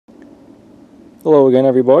Hello again,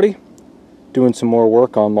 everybody. Doing some more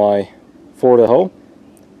work on my Ford-A-Hoe.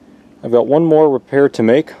 I've got one more repair to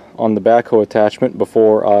make on the backhoe attachment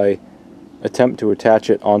before I attempt to attach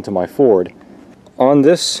it onto my Ford. On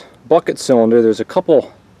this bucket cylinder, there's a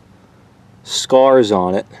couple scars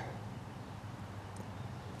on it.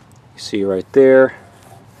 You see right there,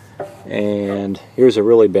 and here's a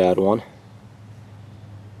really bad one.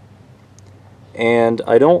 And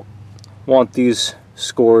I don't want these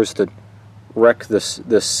scores to wreck this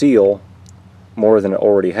seal more than it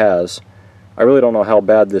already has. I really don't know how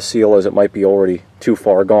bad this seal is. It might be already too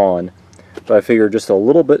far gone, but I figured just a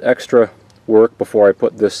little bit extra work before I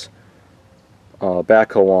put this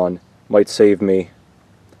backhoe on might save me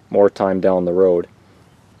more time down the road.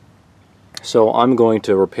 So I'm going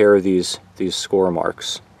to repair these score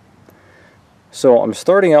marks. So I'm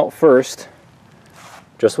starting out first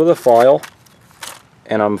just with a file,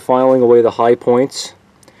 and I'm filing away the high points.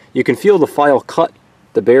 You can feel the file cut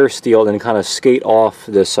the bare steel and kind of skate off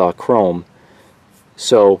this chrome.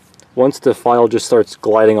 So once the file just starts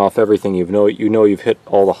gliding off everything, you know you've hit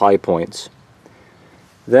all the high points.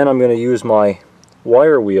 Then I'm going to use my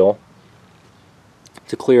wire wheel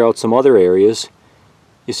to clear out some other areas.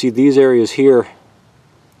 You see, these areas here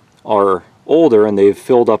are older and they've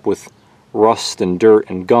filled up with rust and dirt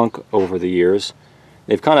and gunk over the years.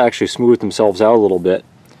 They've kind of actually smoothed themselves out a little bit,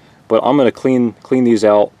 but I'm going to clean these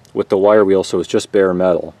out with the wire wheel so it's just bare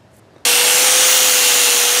metal.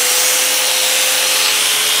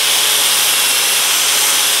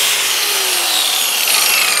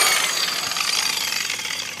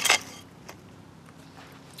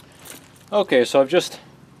 Okay, so I've just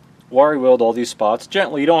wire wheeled all these spots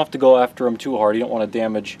gently. You don't have to go after them too hard. You don't want to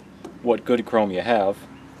damage what good chrome you have.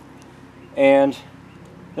 And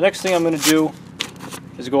the next thing I'm going to do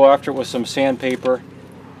is go after it with some sandpaper.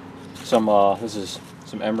 This is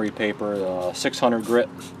some emery paper, 600 grit.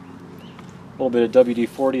 A little bit of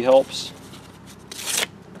WD-40 helps.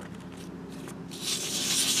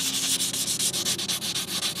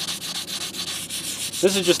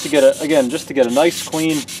 This is just to get a nice,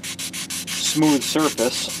 clean, smooth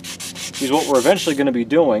surface. Because what we're eventually going to be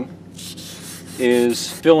doing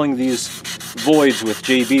is filling these voids with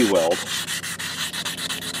JB Weld.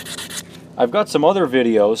 I've got some other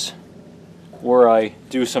videos where I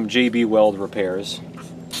do some JB Weld repairs.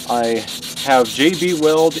 I have JB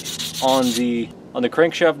Weld on the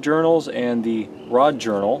crankshaft journals and the rod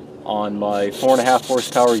journal on my 4.5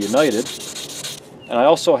 horsepower United, and I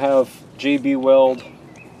also have JB Weld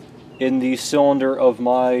in the cylinder of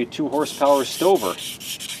my 2 horsepower Stover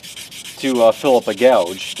to fill up a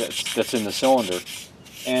gouge that's in the cylinder.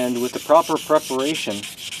 And with the proper preparation,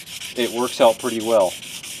 it works out pretty well.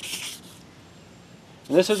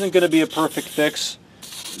 And this isn't going to be a perfect fix.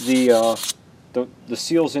 The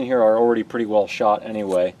seals in here are already pretty well shot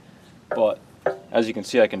anyway, but as you can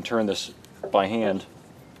see, I can turn this by hand,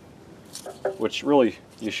 which really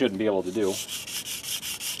you shouldn't be able to do.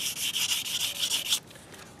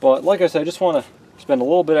 But like I said, I just want to spend a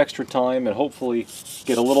little bit extra time and hopefully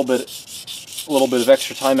get a little bit of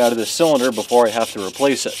extra time out of this cylinder before I have to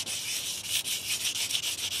replace it.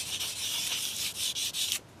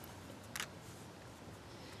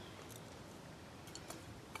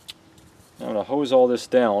 I'm going to hose all this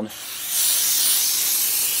down.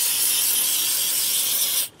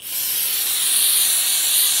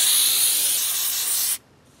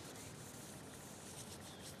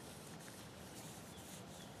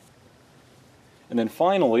 And then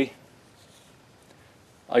finally,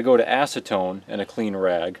 I go to acetone and a clean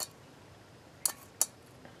rag.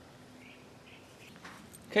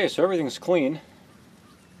 Okay, so everything's clean.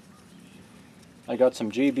 I got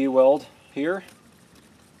some JB Weld here.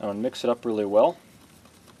 I'm going to mix it up really well.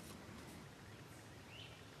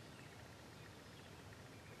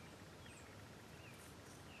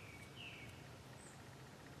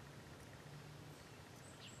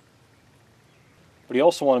 But you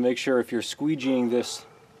also want to make sure if you're squeegeeing this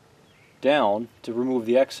down to remove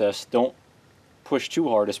the excess, don't push too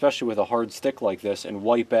hard, especially with a hard stick like this, and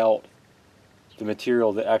wipe out the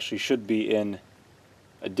material that actually should be in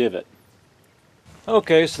a divot.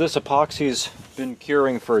 Okay, so this epoxy's been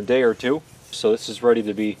curing for a day or two, so this is ready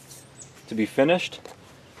to be finished.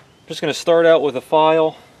 I'm just going to start out with a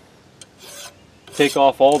file, take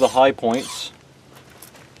off all the high points.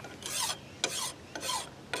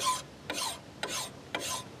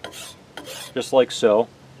 Just like so.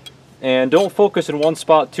 And don't focus in one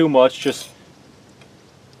spot too much, just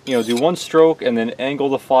do one stroke and then angle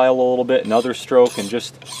the file a little bit, another stroke, and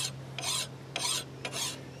just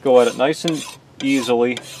go at it nice and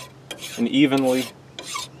easily and evenly.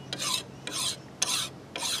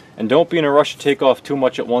 And don't be in a rush to take off too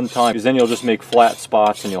much at one time, because then you'll just make flat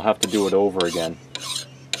spots and you'll have to do it over again.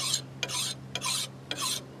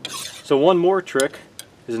 So one more trick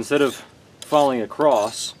is, instead of filing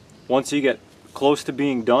across, once you get close to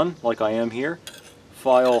being done, like I am here,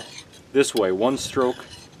 file this way, one stroke,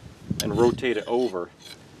 and rotate it over,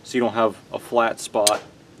 so you don't have a flat spot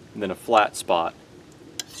and then a flat spot.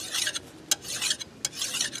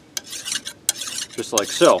 Just like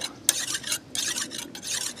so.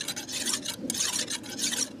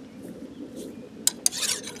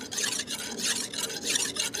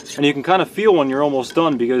 And you can kind of feel when you're almost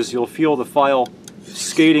done, because you'll feel the file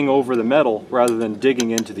skating over the metal rather than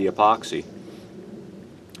digging into the epoxy.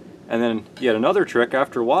 And then yet another trick,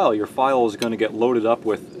 after a while your file is going to get loaded up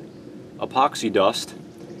with epoxy dust,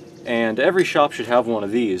 and every shop should have one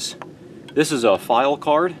of these. This is a file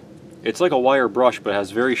card. It's like a wire brush, but it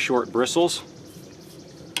has very short bristles,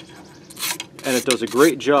 and it does a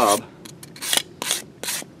great job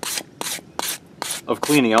of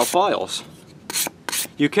cleaning out files.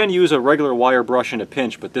 You can use a regular wire brush in a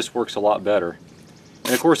pinch, but this works a lot better.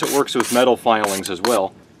 And of course it works with metal filings as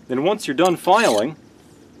well. Then once you're done filing,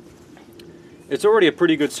 it's already a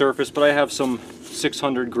pretty good surface, but I have some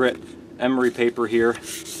 600 grit emery paper here.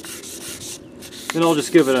 Then I'll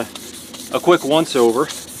just give it a quick once over,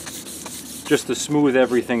 just to smooth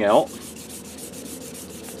everything out.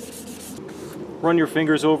 Run your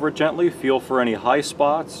fingers over it gently, feel for any high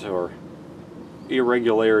spots or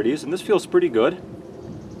irregularities, and this feels pretty good.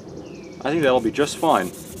 I think that'll be just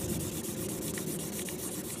fine.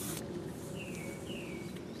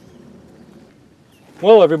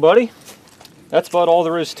 Well, everybody, that's about all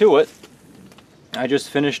there is to it. I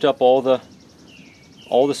just finished up all the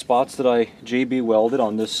spots that I JB welded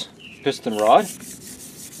on this piston rod,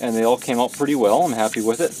 and they all came out pretty well. I'm happy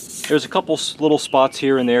with it. There's a couple little spots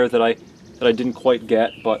here and there that I didn't quite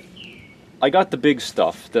get, but I got the big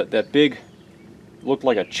stuff. That big, looked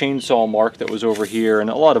like a chainsaw mark that was over here, and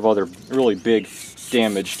a lot of other really big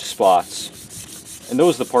damaged spots. And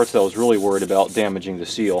those are the parts that I was really worried about damaging the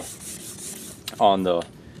seal on the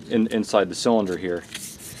inside the cylinder here.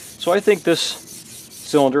 So I think this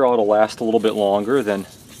cylinder ought to last a little bit longer than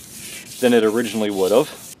it originally would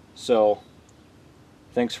have. So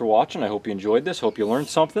thanks for watching. I hope you enjoyed this. Hope you learned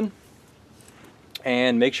something.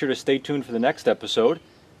 And make sure to stay tuned for the next episode.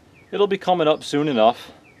 It'll be coming up soon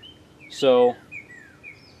enough. So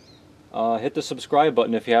hit the subscribe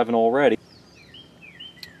button if you haven't already.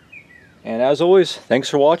 And as always, thanks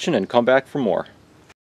for watching, and come back for more.